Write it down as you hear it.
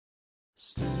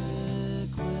Stick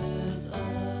with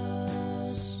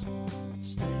us.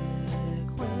 Stick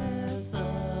with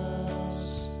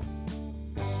us.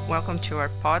 Welcome to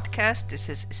our podcast. This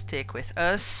is Stick With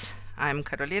Us. I'm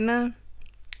Carolina.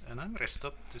 And I'm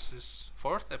Risto. This is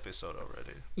fourth episode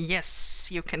already. Yes,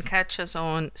 you can catch us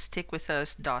on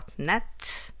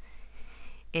stickwithus.net.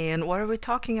 And what are we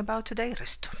talking about today,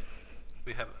 Risto?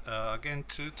 We have again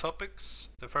two topics.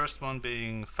 The first one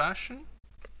being fashion,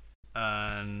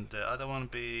 and the other one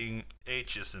being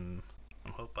ageism. I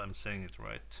hope I'm saying it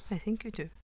right. I think you do.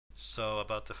 So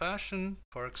about the fashion,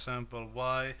 for example,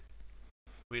 why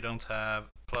we don't have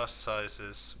plus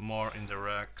sizes more in the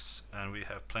racks, and we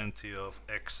have plenty of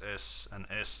XS and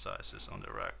S sizes on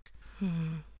the rack.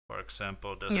 For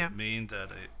example, does Yeah. it mean that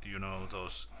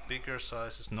those bigger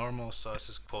sizes, normal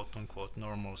sizes, quote unquote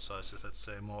normal sizes, let's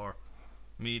say more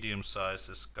medium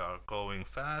sizes are going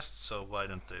fast, so why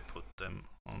don't they put them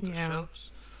on the Yeah.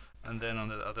 shelves? And then on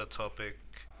the other topic,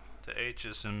 the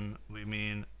ageism, we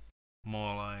mean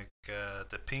more like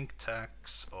the pink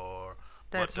tax, or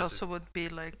That what does also would be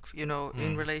like,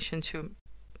 in relation to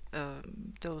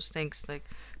those things like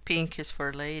pink is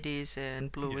for ladies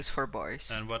and blue is Yes. for boys.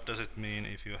 and what does it mean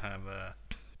if you have a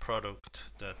product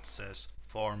that says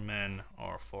for men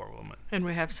or for women? And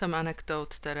we have some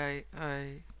anecdotes that I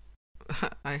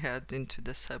I had into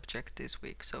the subject this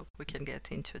week, so we can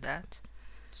get into that.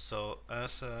 So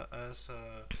as a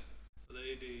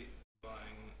lady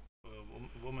buying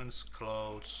women's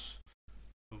clothes,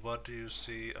 what do you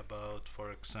see about,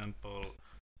 for example,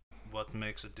 what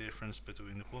makes a difference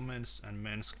between women's and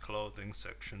men's clothing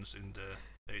sections in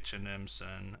the H&Ms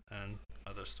and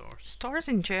other stores? Stores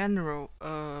in general,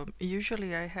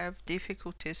 usually I have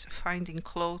difficulties finding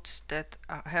clothes that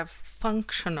have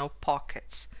functional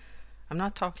pockets. I'm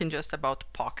not talking just about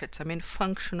pockets, I mean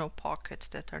functional pockets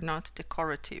that are not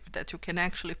decorative, that you can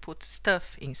actually put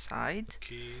stuff inside.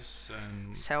 Keys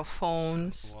and Cell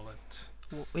phones. wallet.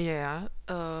 Yeah,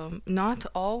 not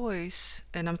always,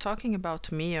 and I'm talking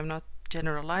about me, I'm not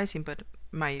generalizing, but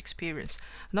my experience.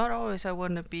 Not always I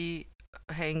want to be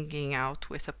hanging out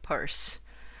with a purse.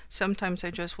 Sometimes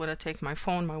I just want to take my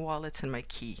phone, my wallets, and my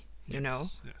key,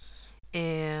 Yes.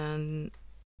 And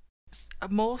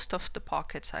most of the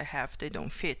pockets I have, they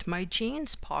don't fit. My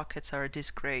jeans pockets are a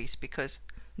disgrace because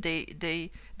they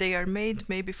are made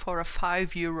maybe for a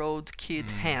 5-year-old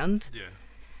kid hand,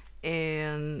 Yeah.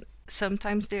 and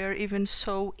sometimes they are even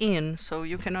so in, so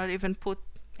you cannot even put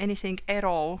anything at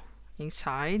all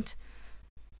inside.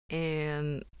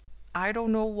 And I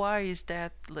don't know why is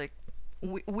that, like,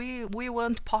 we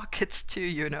want pockets too.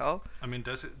 I mean,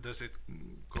 does it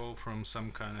go from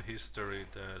some kind of history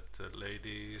that the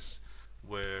ladies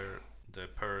wear the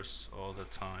purse all the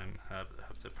time, have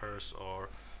the purse, or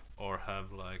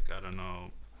have, like, I don't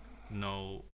know,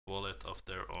 no wallet of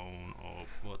their own, or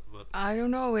what? I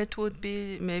don't know, it would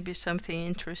be maybe something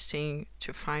interesting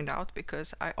to find out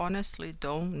because I honestly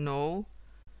don't know.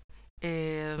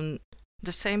 And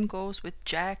the same goes with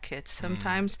jackets.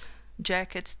 Sometimes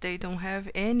jackets, they don't have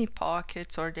any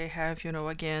pockets, or they have,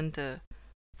 again, the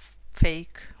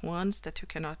fake ones that you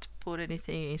cannot put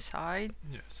anything inside.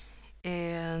 Yes.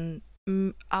 And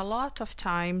a lot of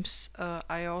times,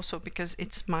 I also, because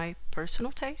it's my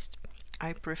personal taste,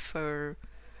 I prefer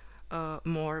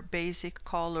more basic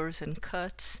colors and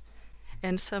cuts,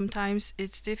 and sometimes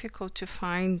it's difficult to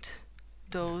find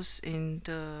those in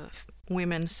the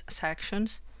women's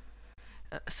sections.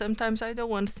 Sometimes I don't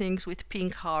want things with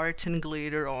pink hearts and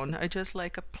glitter on. I just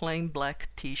like a plain black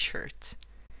t-shirt.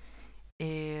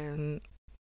 And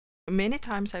many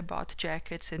times I bought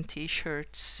jackets and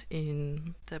t-shirts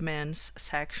in the men's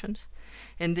sections,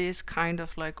 and this kind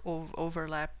of like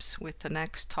overlaps with the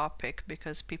next topic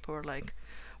because people are like,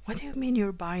 what do you mean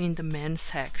you're buying the men's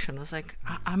section? I was like,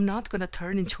 I'm not gonna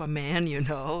turn into a man.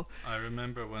 I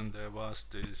remember when there was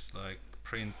these, like,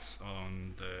 prints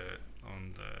on the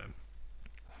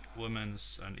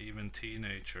women's and even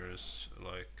teenagers,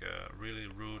 like really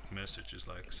rude messages,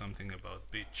 like something about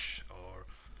bitch, or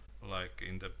like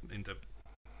in the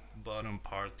bottom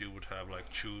part you would have like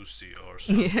choosy or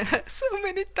something. Yeah, so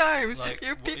many times Like,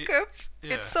 you w- pick i- up,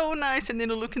 yeah. it's so nice, and then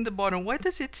you look in the bottom. Why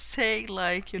does it say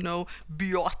like,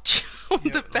 biatch on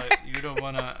Yeah, the like, back? you don't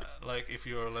wanna, like, if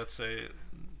you're, let's say,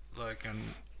 like an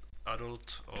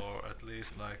adult, or at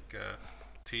least like a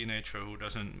teenager who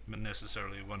doesn't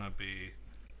necessarily wanna be,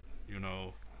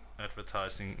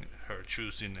 advertising her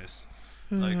choosiness.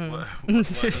 Like,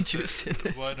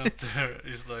 Juiciness. why don't there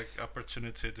is, like,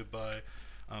 opportunity to buy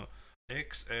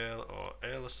XL or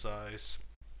L size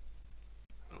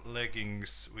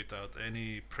leggings without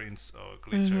any prints or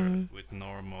glitter, with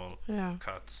normal Yeah.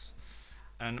 cuts,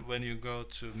 And when you go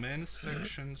to men's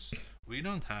sections, we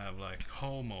don't have like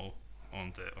homo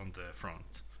on the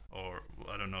front, or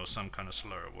I don't know, some kind of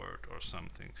slur word or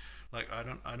something. Like I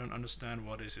don't understand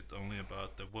what is it only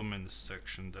about the women's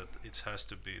section that it has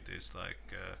to be this like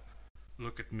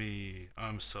look at me,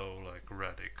 I'm so like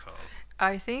radical.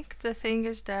 I think the thing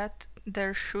is that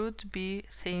there should be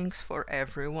things for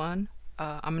everyone.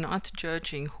 I'm not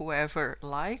judging whoever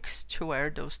likes to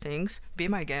wear those things. Be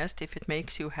my guest. If it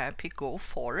makes you happy, go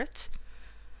for it.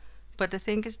 But the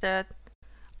thing is that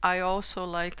I also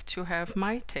like to have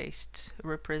my taste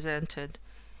represented.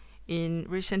 In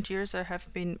recent years, I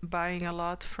have been buying a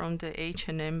lot from the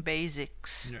H&M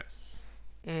Basics, Yes.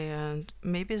 and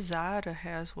maybe Zara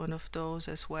has one of those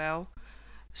as well.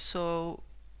 So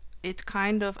it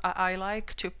kind of I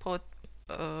like to put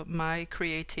my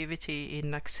creativity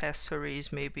in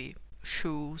accessories, maybe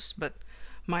shoes, but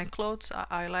my clothes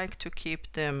I like to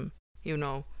keep them, you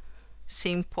know,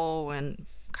 simple and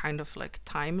kind of like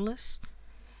timeless.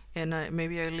 And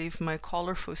maybe I leave my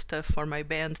colorful stuff for my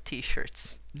band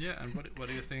T-shirts. Yeah, and what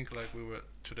do you think? Like we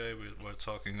were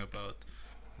talking about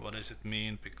what does it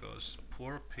mean because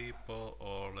poor people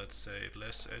or let's say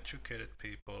less educated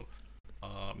people,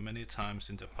 many times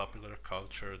in the popular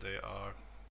culture they are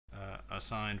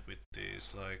assigned with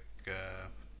these like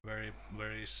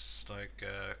like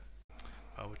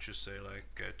how would you say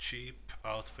like cheap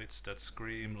outfits that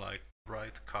scream like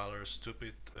bright colors,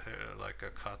 stupid hair, like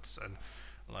cuts and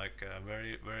like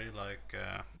very like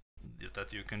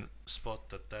that you can spot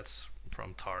that that's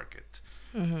from Target.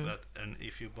 Mm-hmm. That and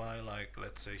if you buy like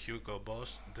let's say Hugo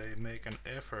Boss, they make an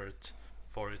effort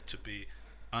for it to be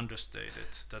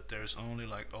understated. That there's only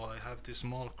like oh I have this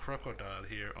small crocodile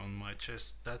here on my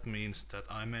chest. That means that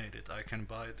I made it. I can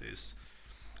buy this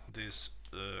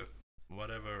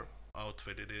whatever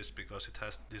outfit it is because it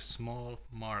has this small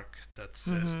mark that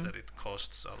says Mm-hmm. that it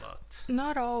costs a lot.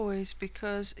 Not always,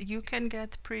 because you can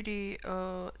get pretty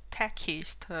tacky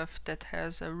stuff that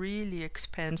has a really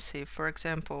expensive, for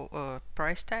example,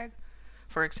 price tag.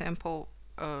 For example,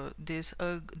 this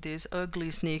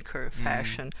ugly sneaker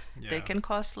fashion, they Yeah. can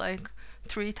cost like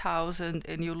 3,000,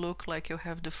 and you look like you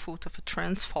have the foot of a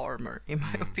transformer, in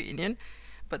my opinion.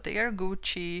 But they are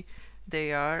Gucci,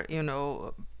 they are, you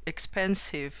know,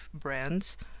 expensive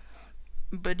brands.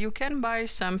 But you can buy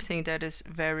something that is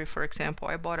very, for example,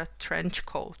 I bought a trench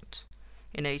coat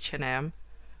in H&M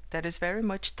that is very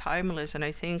much timeless, and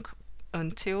I think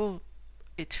until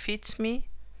it fits me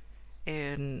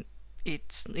and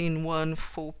it's in one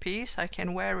full piece, I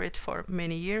can wear it for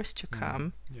many years to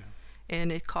come, Yeah.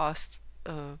 and it costs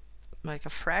like a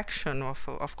fraction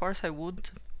of course I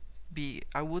would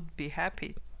be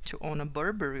happy to own a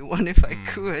Burberry one if I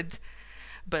could,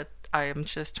 but I am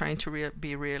just trying to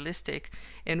be realistic.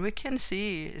 And we can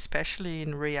see, especially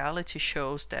in reality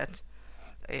shows, that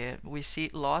we see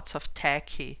lots of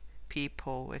tacky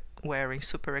people wearing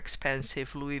super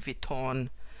expensive Louis Vuitton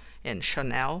and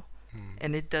Chanel,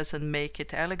 and it doesn't make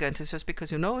it elegant. It's just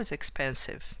because you know it's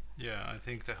expensive. Yeah, I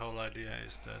think the whole idea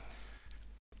is that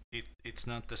it's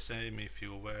not the same if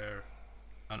you wear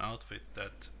an outfit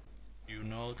that you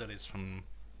know that it's from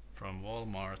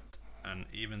Walmart, and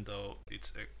even though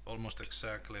it's almost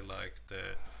exactly like the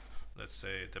let's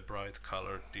say the bright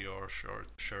colored Dior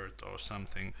shirt or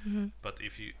something, but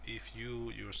if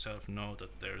you yourself know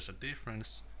that there's a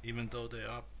difference, even though they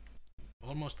are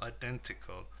almost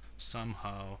identical,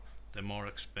 somehow the more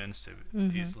expensive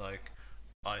is like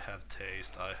I have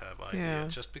taste, I have idea. Yeah.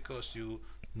 Just because you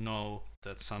know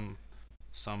that some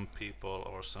people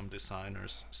or some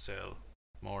designers sell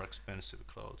more expensive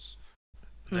clothes.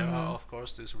 There are of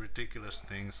course these ridiculous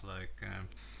things like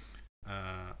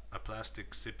a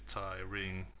plastic zip tie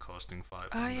ring costing 500.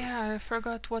 Ah, yeah, I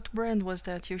forgot what brand was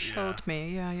that you showed Yeah.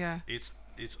 me. Yeah, yeah.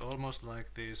 It's almost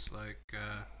like this like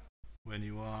when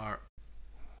you are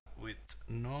with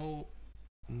no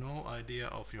idea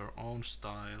of your own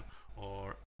style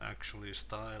or actually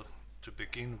style to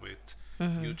begin with,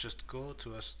 you just go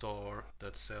to a store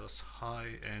that sells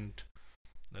high end,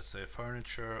 let's say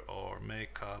furniture or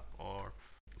makeup or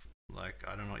like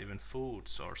I don't know even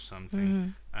foods or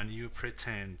something, and you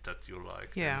pretend that you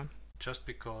like Yeah. them just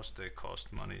because they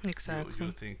cost money. Exactly.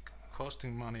 You think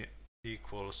costing money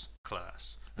equals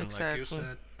class, and like you Exactly.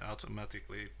 said,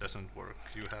 automatically it doesn't work.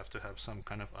 You have to have some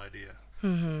kind of idea.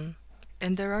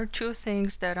 And there are two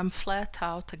things that I'm flat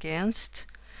out against.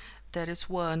 That is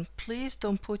one, please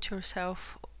don't put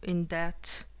yourself in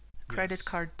debt, credit Yes.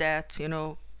 card debt, you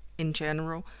know, in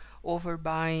general, over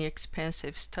buying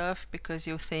expensive stuff because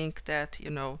you think that, you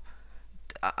know,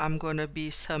 I'm gonna be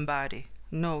somebody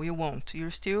No, you won't.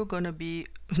 You're still gonna be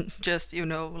just,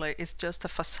 like it's just a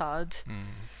facade,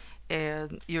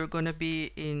 and you're gonna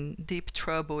be in deep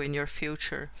trouble in your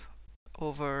future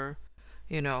over,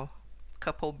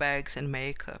 couple bags and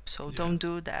makeup. So Yeah. don't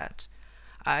do that.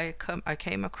 I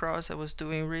came across, I was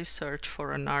doing research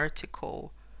for an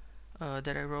article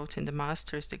that I wrote in the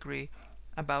master's degree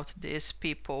about these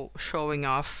people showing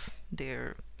off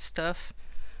their stuff.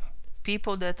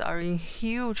 People that are in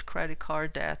huge credit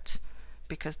card debt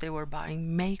because they were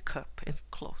buying makeup and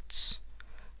clothes.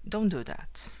 Don't do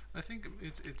that. I think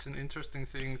it's an interesting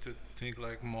thing to think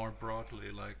like more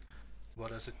broadly, like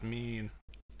what does it mean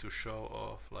to show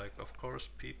off? Like, of course,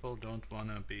 people don't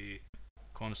wanna be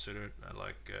considered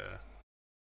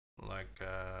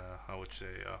how would you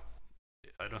say?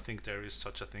 I don't think there is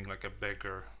such a thing like a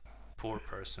beggar, poor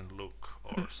person look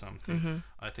or something. Mm-hmm.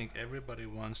 I think everybody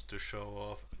wants to show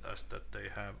off as that they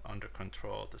have under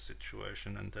control the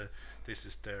situation and this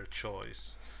is their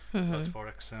choice. Mm-hmm. But for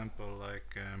example,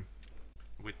 like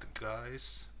with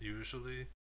guys, usually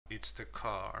it's the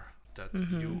car that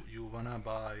you wanna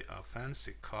buy a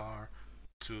fancy car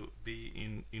to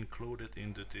be included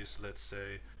into this. Let's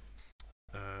say,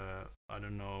 I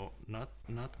don't know,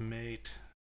 not made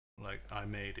like I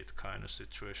made it kind of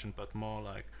situation, but more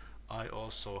like I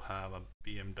also have a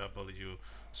BMW,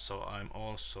 so I'm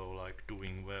also like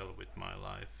doing well with my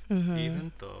life, Mm-hmm.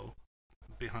 even though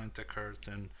behind the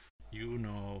curtain,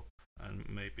 and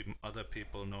maybe other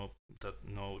people know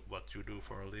what you do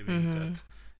for a living, that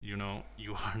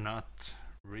you are not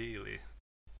really.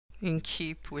 In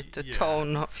keep with the Yeah.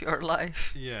 tone of your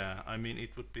life. Yeah, I mean,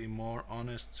 it would be more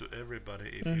honest to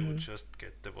everybody if you would just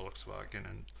get the Volkswagen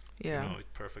and Yeah. know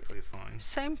it perfectly fine.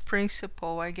 Same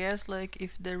principle, I guess. Like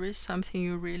if there is something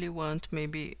you really want,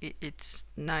 maybe it's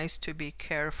nice to be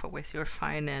careful with your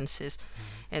finances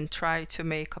and try to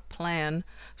make a plan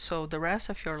so the rest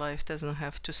of your life doesn't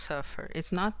have to suffer.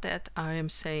 It's not that I am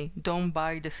saying don't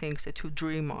buy the things that you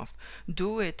dream of.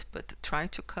 Do it, but try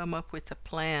to come up with a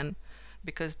plan,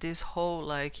 because this whole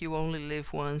like you only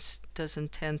live once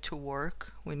doesn't tend to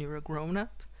work when you're a grown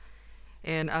up.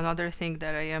 And another thing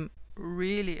that I am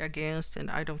really against, and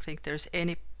I don't think there's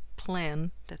any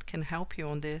plan that can help you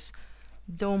on this,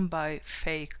 don't buy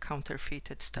fake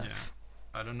counterfeited stuff.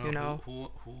 Yeah. I don't know, You know?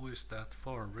 who is that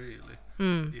for really.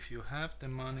 Mm. If you have the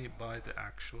money, buy the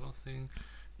actual thing.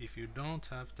 If you don't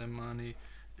have the money,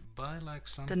 buy like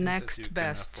something next that you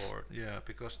best. can afford. Yeah,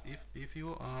 because if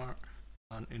you are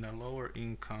in a lower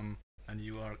income and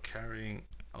you are carrying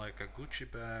like a Gucci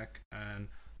bag and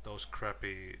those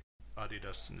crappy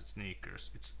Adidas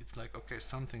sneakers, it's like, okay,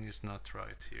 something is not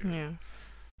right here. Yeah.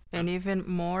 And even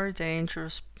more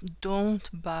dangerous, don't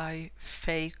buy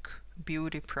fake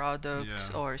beauty products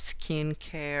Yeah. or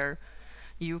skincare.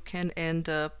 You can end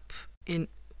up in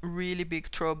really big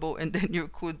trouble, and then you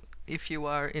could, if you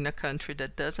are in a country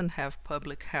that doesn't have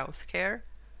public health care,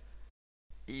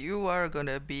 you are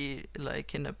gonna be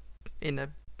like in a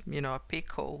a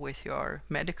pickle with your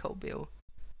medical bill.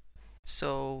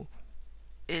 So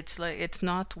it's like it's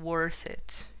not worth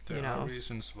it. There are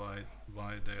reasons why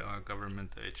there are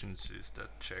government agencies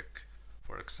that check.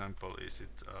 For example, is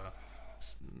it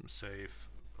safe,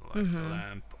 like a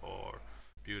lamp or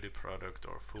beauty product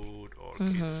or food or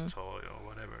kids toy or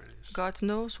whatever it is. God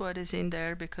knows what is in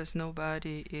there, because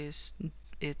nobody is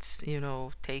it's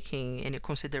taking any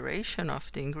consideration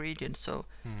of the ingredients. So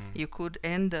you could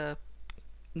end up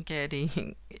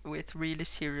getting with really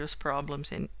serious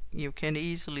problems, and you can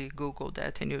easily Google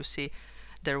that and you'll see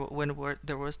there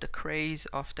was the craze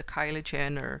of the Kylie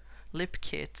Jenner lip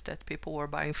kit, that people were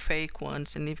buying fake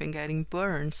ones and even getting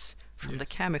burns from the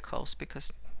Yes. chemicals,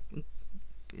 because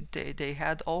they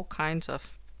had all kinds of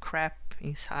crap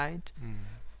inside.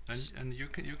 And you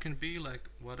can be like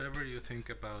whatever you think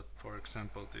about, for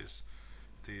example, these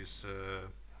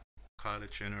Kylie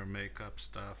Jenner makeup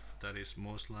stuff that is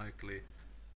most likely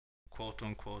quote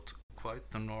unquote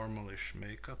quite the normalish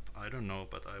makeup. I don't know,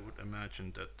 but I would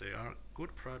imagine that they are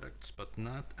good products, but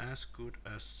not as good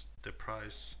as the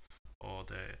price or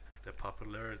the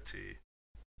popularity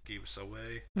gives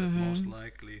away. That most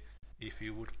likely, if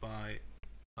you would buy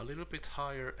a little bit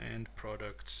higher end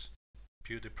products,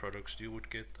 beauty products, you would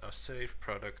get a safe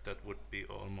product that would be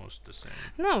almost the same.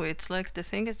 No, it's like the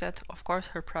thing is that of course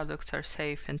her products are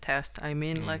safe and test. I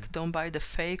mean, like don't buy the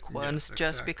fake ones Yes,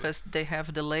 just exactly. because they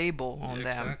have the label on them.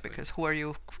 Exactly. Because who are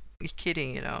you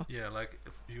kidding? Yeah, like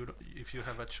if you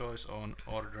have a choice on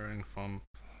ordering from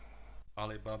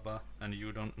Alibaba and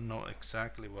you don't know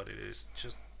exactly what it is,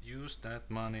 just use that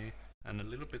money and a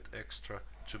little bit extra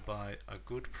to buy a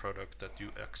good product that you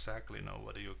exactly know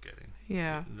what you're getting.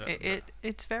 Yeah, That-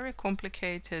 it's very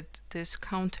complicated, this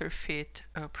counterfeit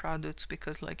products,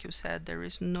 because like you said, there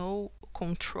is no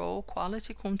control,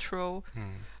 quality control,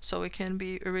 so it can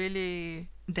be really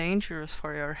dangerous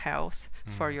for your health,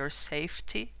 for your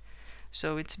safety.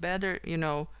 So it's better,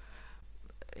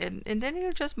 and then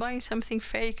you're just buying something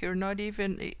fake. You're not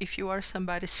even, if you are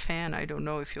somebody's fan, I don't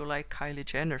know if you like Kylie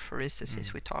Jenner, for instance,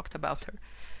 since we talked about her.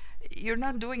 You're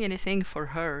not doing anything for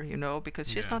her, because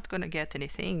she's Yeah. not gonna get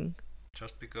anything.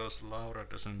 Just because Laura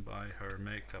doesn't buy her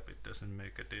makeup, it doesn't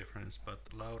make a difference. But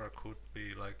Laura could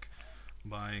be like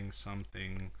buying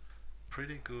something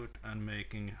pretty good and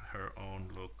making her own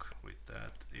look with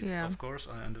that. Yeah. Of course,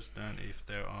 I understand if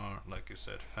there are, like you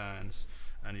said, fans,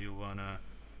 and you wanna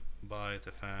buy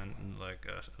the fan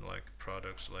like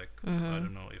products like I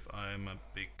don't know, if I'm a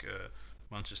big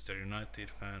Manchester United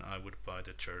fan, I would buy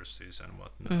the jerseys and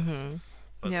whatnot.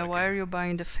 But Yeah, why again, are you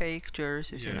buying the fake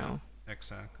jerseys, yeah,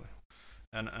 exactly.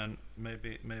 And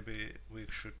maybe we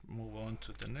should move on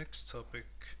to the next topic,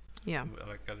 Yeah.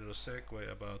 like a little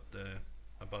segue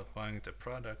about buying the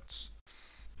products,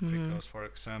 Mhm. because for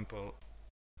example,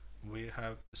 we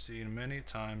have seen many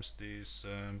times these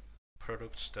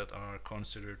products that are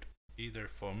considered either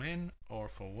for men or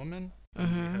for women,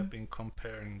 and we have been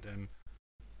comparing them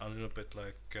a little bit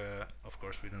like, of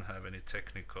course we don't have any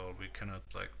technical, we cannot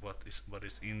like what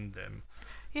is in them,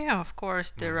 Yeah, of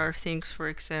course, there are things, for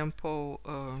example,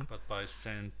 but by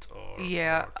scent or,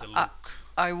 yeah, or the look.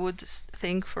 I would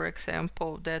think, for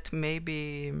example, that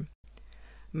maybe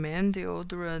men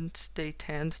deodorants, they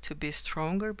tend to be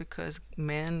stronger because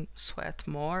men sweat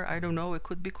more. I don't know, it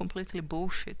could be completely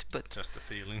bullshit, but Just a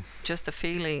feeling. just a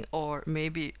feeling. Or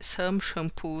maybe some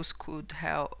shampoos could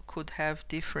have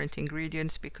different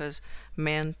ingredients because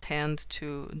men tend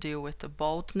to deal with the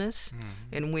baldness,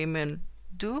 and women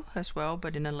do as well,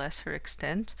 but in a lesser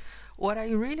extent. What I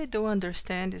really do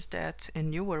understand is that,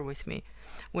 and you were with me,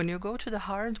 when you go to the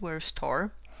hardware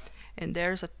store and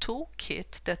there's a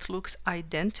toolkit that looks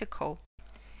identical,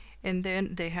 and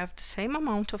then they have the same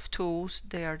amount of tools,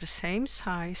 they are the same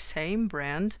size, same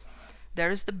brand.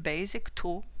 There is the basic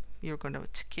tool you're gonna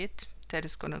kit that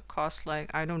is gonna cost, like,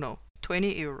 I don't know,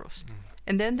 20 euros.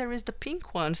 And then there is the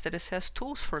pink ones that it says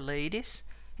tools for ladies,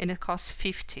 and it costs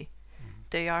 50.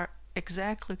 They are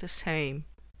exactly the same.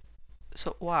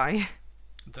 So why?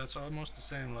 That's almost the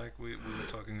same like we were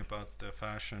talking about the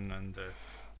fashion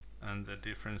and the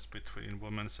difference between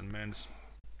women's and men's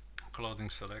clothing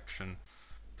selection.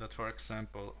 That for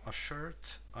example, a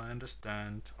shirt, I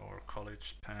understand, or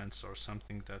college pants or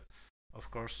something, that of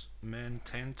course men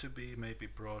tend to be maybe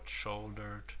broad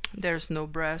shouldered, There's no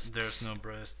breasts. there's no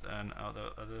breast and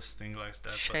other things like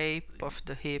that. Shape of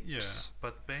the hips. Yeah,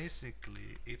 but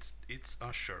basically it's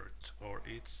a shirt or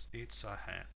it's a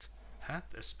hat.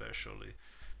 Hat especially,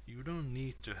 you don't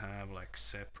need to have like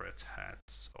separate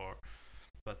hats, or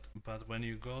but when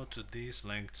you go to these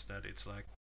lengths that it's like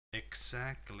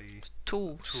exactly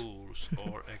tools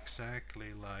or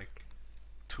exactly like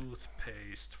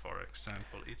toothpaste, for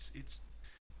example, it's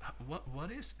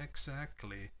what is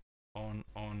exactly on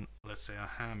let's say a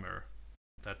hammer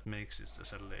that makes it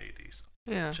as a ladies?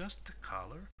 Yeah. Just the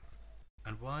color.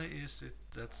 And why is it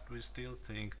that we still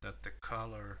think that the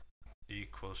color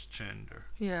equals gender?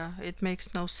 Yeah, it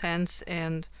makes no sense.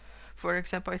 And for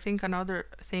example, I think another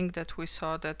thing that we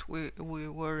saw, that we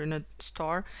were in a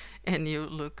store and you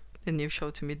looked and you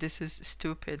showed to me, this is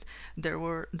stupid. There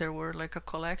were like a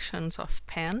collections of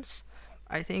pens.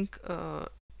 I think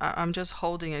I'm just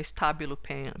holding a Stabilo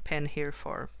pen here,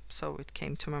 for so it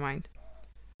came to my mind.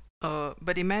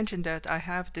 But imagine that I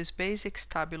have this basic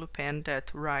Stabilo pen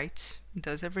that writes,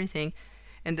 does everything,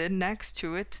 and then next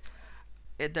to it,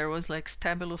 there was like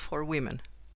Stabilo for women,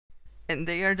 and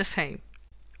they are the same.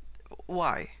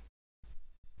 Why?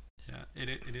 Yeah,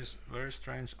 it is very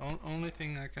strange. Only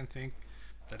thing I can think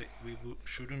that we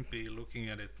shouldn't be looking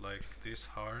at it like this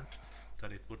hard.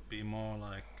 That it would be more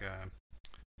like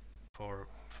for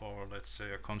let's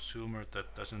say a consumer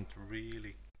that doesn't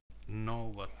really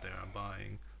know what they are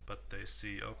buying, but they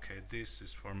see, okay, this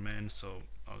is for men, so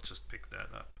I'll just pick that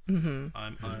up.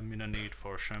 I'm in a need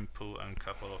for shampoo and a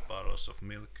couple of bottles of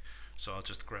milk, so I'll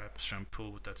just grab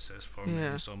shampoo that says for Yeah.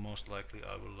 men, so most likely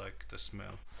I will like the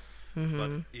smell.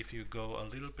 But if you go a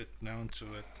little bit down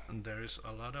to it, and there is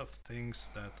a lot of things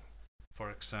that, for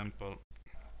example,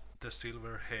 the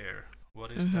silver hair, what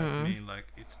does that mean? Like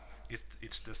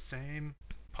it's the same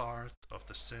part of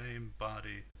the same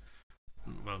body,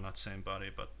 well, not same body,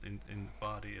 but in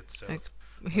body itself,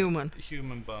 Like human.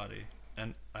 human body,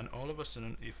 and all of a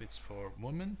sudden, if it's for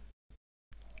women,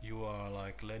 you are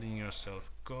like letting yourself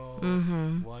go?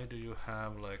 Mhm. Why do you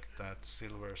have like that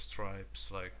silver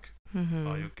stripes? Like,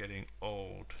 are you Mhm. getting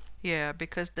old? Yeah,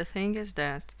 because the thing is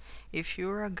that if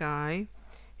you're a guy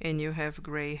and you have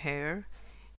gray hair,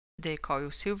 they call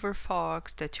you silver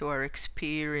fox, that you are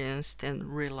experienced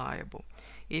and reliable.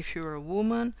 If you're a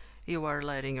woman, you are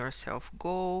letting yourself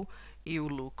go, you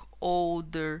look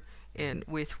older, and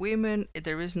with women,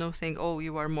 there is no thing, oh,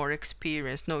 you are more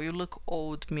experienced. No, you look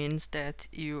old means that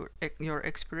your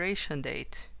expiration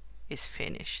date is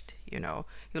finished, you know.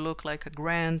 You look like a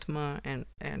grandma and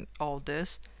all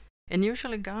this. And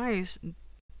usually guys,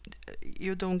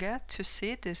 you don't get to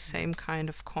see this same kind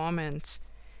of comments.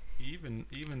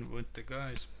 Even with the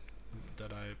guys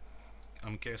that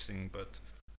I'm guessing, but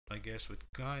I guess with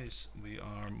guys we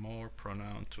are more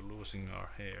prone to losing our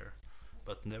hair.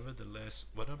 But nevertheless,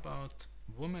 what about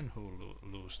women who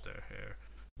lose their hair?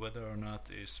 Whether or not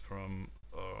it's from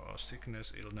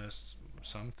sickness, illness,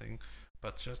 something,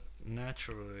 but just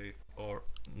naturally, or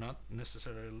not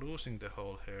necessarily losing the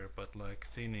whole hair, but like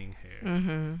thinning hair.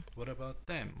 Mm-hmm. What about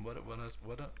them?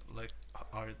 Like,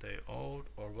 are they old,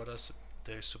 or what are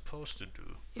they supposed to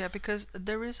do? Yeah, because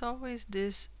there is always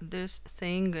this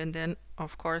thing, and then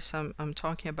of course I'm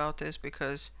talking about this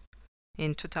because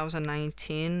in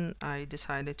 2019 I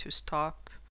decided to stop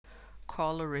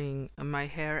coloring my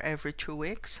hair every 2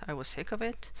 weeks. I was sick of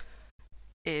it,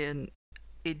 and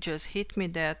it just hit me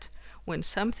that when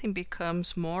something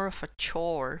becomes more of a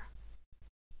chore,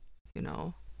 you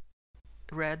know,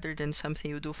 rather than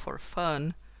something you do for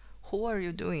fun, who are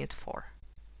you doing it for?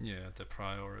 Yeah, the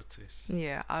priorities.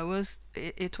 Yeah,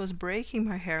 it was breaking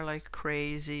my hair like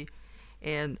crazy,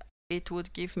 and it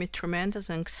would give me tremendous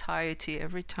anxiety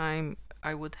every time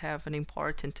I would have an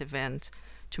important event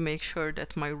to make sure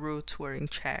that my roots were in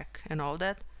check and all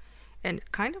that. And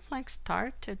kind of like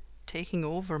started taking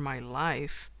over my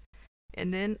life.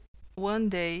 And then one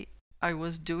day I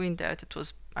was doing that. It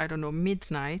was, I don't know,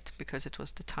 midnight because it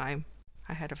was the time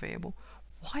I had available.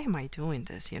 Why am I doing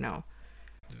this, you know?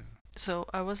 Yeah. So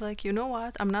I was like, you know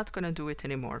what? I'm not going to do it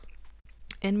anymore.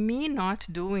 And me not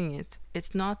doing it,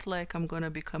 it's not like I'm gonna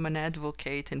become an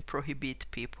advocate and prohibit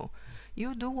people.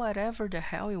 You do whatever the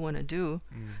hell you wanna do.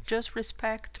 Mm. Just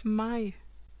respect my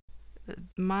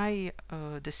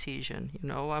decision. You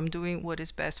know, I'm doing what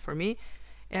is best for me,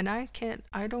 and I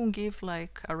don't give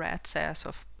like a rat's ass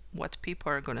of what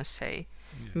people are gonna say.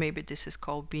 Yeah. Maybe this is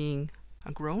called being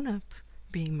a grown up,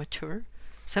 being mature.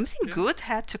 Something Yeah. good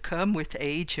had to come with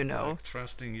age, you know. Like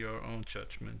trusting your own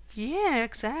judgments. Yeah,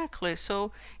 exactly.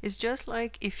 So it's just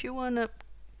like if you wanna,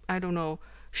 I don't know,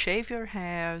 shave your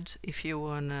head, if you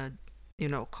wanna, you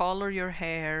know, color your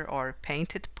hair or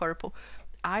paint it purple,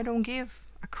 I don't give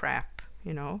a crap,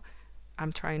 you know.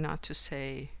 I'm trying not to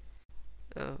say,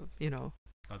 you know,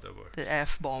 Other words. the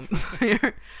F bomb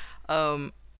here.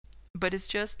 Um, but it's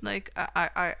just like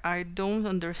I don't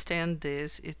understand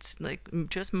this. It's like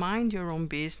just mind your own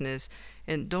business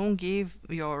and don't give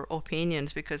your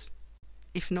opinions because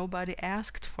if nobody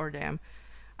asked for them.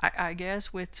 I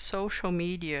guess with social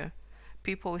media,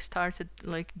 people started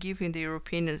like giving their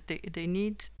opinions.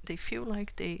 They feel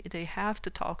like they have to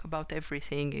talk about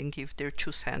everything and give their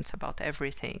 2 cents about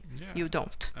everything. Yeah. You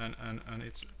don't. And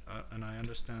it's and I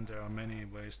understand there are many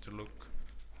ways to look.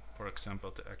 For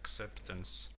example, the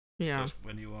acceptance. Yeah. Because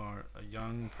when you are a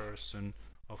young person,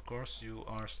 of course you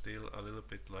are still a little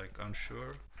bit like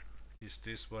unsure. Is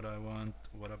this what I want?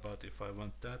 What about if I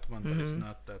want that one? But it's Mhm.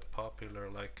 not that popular.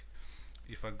 Like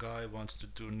if a guy wants to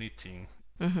do knitting,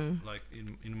 Mhm. like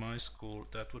in my school,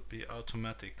 that would be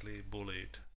automatically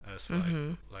bullied as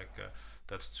Mhm. like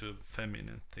that's too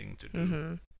feminine thing to do.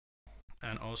 Mhm.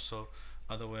 And also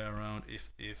other way around,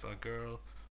 if a girl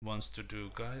wants to do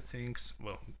guy things,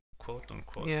 well, quote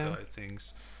unquote Yeah. guy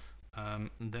things,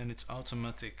 then it's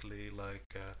automatically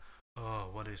like, oh,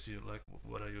 what is you like?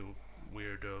 What are you,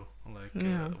 weirdo? Like,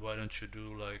 Yeah. why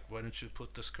don't you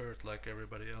put the skirt like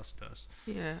everybody else does?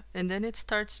 Yeah. And then it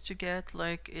starts to get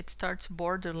like it starts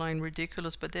borderline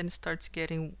ridiculous, but then it starts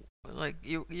getting like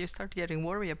you start getting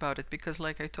worried about it because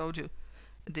like I told you,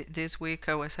 this week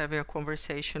I was having a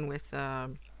conversation with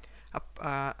an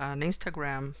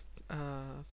Instagram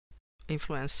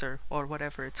influencer or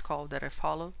whatever it's called that I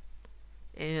follow,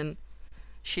 and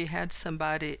she had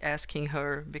somebody asking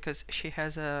her because she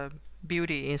has a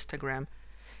beauty Instagram,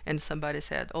 and somebody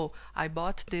said, "Oh, I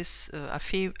bought this."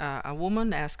 A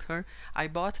woman asked her, "I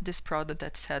bought this product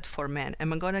that said for men.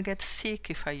 Am I gonna get sick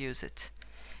if I use it?"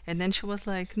 And then she was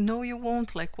like, "No, you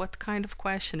won't. Like, what kind of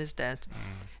question is that?"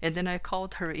 And then I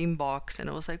called her inbox and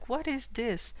I was like, "What is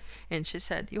this?" And she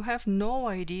said, "You have no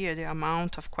idea the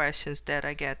amount of questions that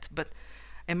I get, but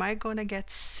am I gonna get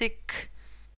sick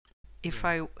if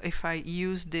Yeah. I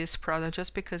use this product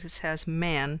just because it says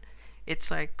man?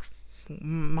 It's like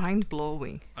mind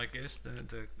blowing. I guess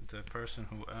the person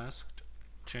who asked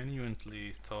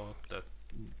genuinely thought that,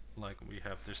 like, we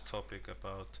have this topic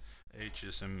about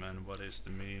ageism and what is the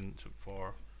mean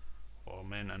for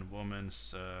men and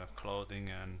women's clothing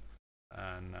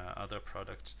and other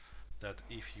products, that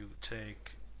if you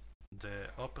take the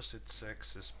opposite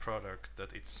sex's product,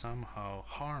 that it's somehow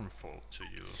harmful to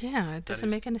you. Yeah, it That doesn't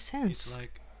is, make any it's sense.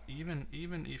 like,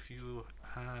 even if you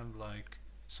have like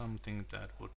something that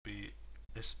would be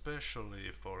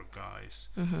especially for guys,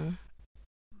 Mm-hmm.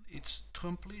 it's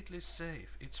completely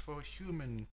safe. It's for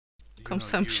human,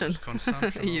 Consumption. use,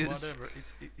 consumption, or Use. whatever.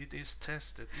 It is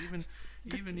tested.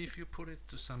 The, Even if you put it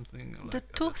to something like the at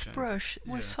a toothbrush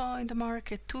we yeah, saw in the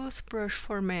market, toothbrush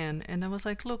for men, and I was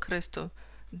like, look, Resto,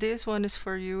 this one is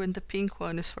for you and the pink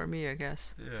one is for me, I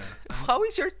guess. yeah. And, How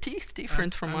is your teeth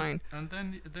different from and, mine? and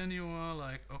then you are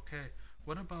like, okay,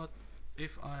 what about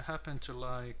if I happen to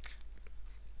like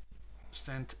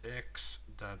scent X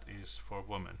that is for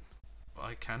women?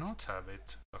 I cannot have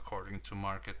it according to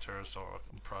marketers or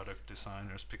product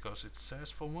designers because it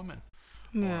says for women,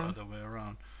 or Yeah. other way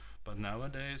around. But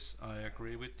nowadays, I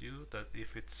agree with you that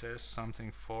if it says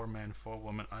something for men, for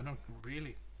women, I don't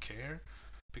really care,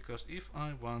 because if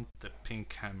I want the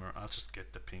pink hammer, I'll just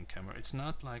get the pink hammer. It's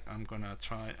not like I'm gonna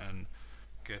try and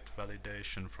get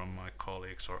validation from my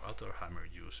colleagues or other hammer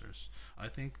users. I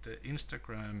think the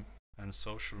Instagram and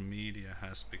social media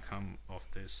has become of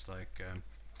this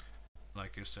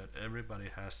like you said, everybody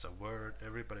has a word,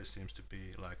 everybody seems to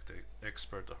be like the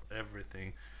expert of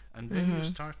everything, and then you Mm-hmm.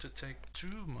 start to take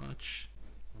too much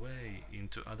way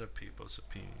into other people's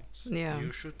opinions. Yeah.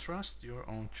 You should trust your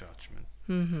own judgment.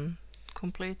 Mm-hmm.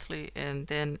 Completely. And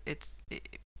then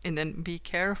and then be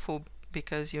careful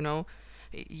because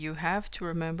you have to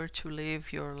remember to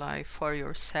live your life for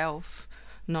yourself,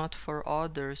 not for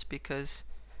others, because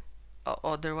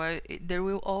otherwise there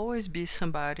will always be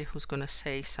somebody who's gonna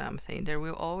say something. There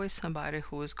will always somebody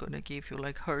who is gonna give you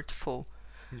like hurtful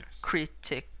Yes.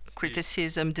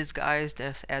 criticism disguised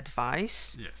as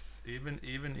advice. Yes. Even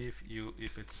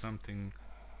if it's something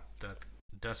that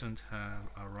doesn't have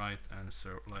a right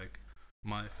answer, like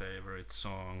my favorite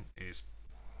song is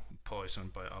Poison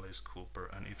by Alice Cooper,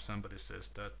 and if somebody says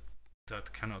that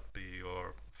that cannot be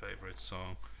your favorite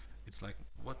song, it's like,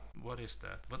 what is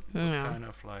that? What Yeah. kind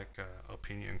of like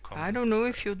opinion comment? I don't is know that?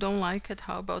 if you don't like it.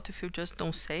 How about if you just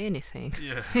don't say anything?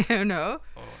 Yeah. you know?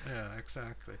 Oh, yeah,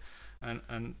 exactly.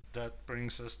 And that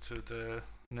brings us to the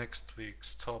next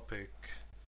week's topic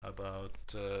about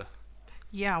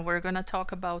Yeah, we're gonna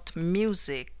talk about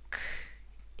music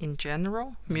in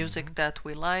general, music Mhm. that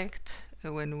we liked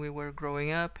when we were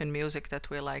growing up and music that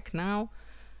we like now.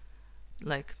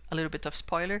 Like a little bit of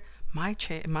spoiler, my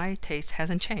taste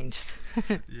hasn't changed.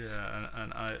 Yeah,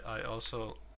 and I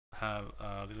also have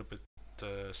a little bit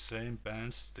the same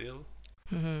bands still,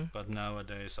 hmm but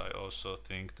nowadays I also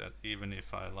think that even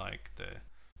if I like the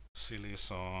silly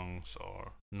songs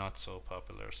or not so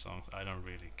popular songs, I don't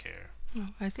really care.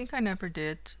 I think I never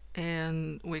did,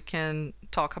 and we can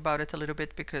talk about it a little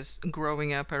bit because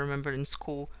growing up, I remember in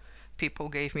school, people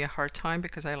gave me a hard time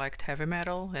because I liked heavy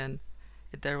metal, and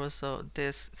there was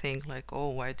this thing like, oh,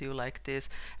 why do you like this?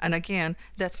 And again,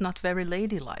 that's not very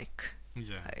ladylike.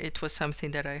 Yeah. It was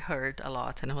something that I heard a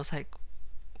lot, and I was like,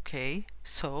 okay,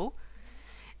 so.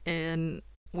 And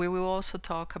we will also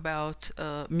talk about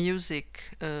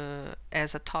music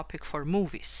as a topic for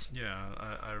movies. Yeah,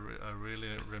 I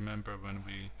really remember when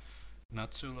we,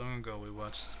 not too long ago, we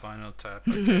watched Spinal Tap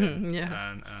again,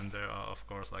 Yeah. and there are of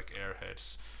course like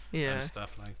Airheads Yeah. and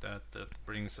stuff like that that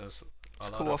brings us a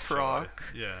lot School of of joy. Rock.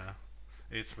 Yeah,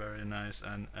 it's very nice,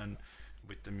 and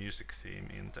with the music theme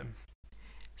in them.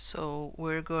 So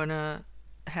we're gonna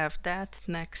have that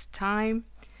next time.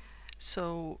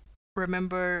 So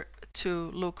remember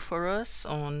to look for us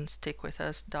on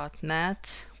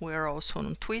stickwithus.net. We're also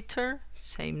on Twitter,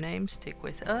 same name, Stick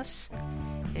With Us.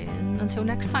 And until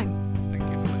next time. Thank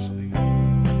you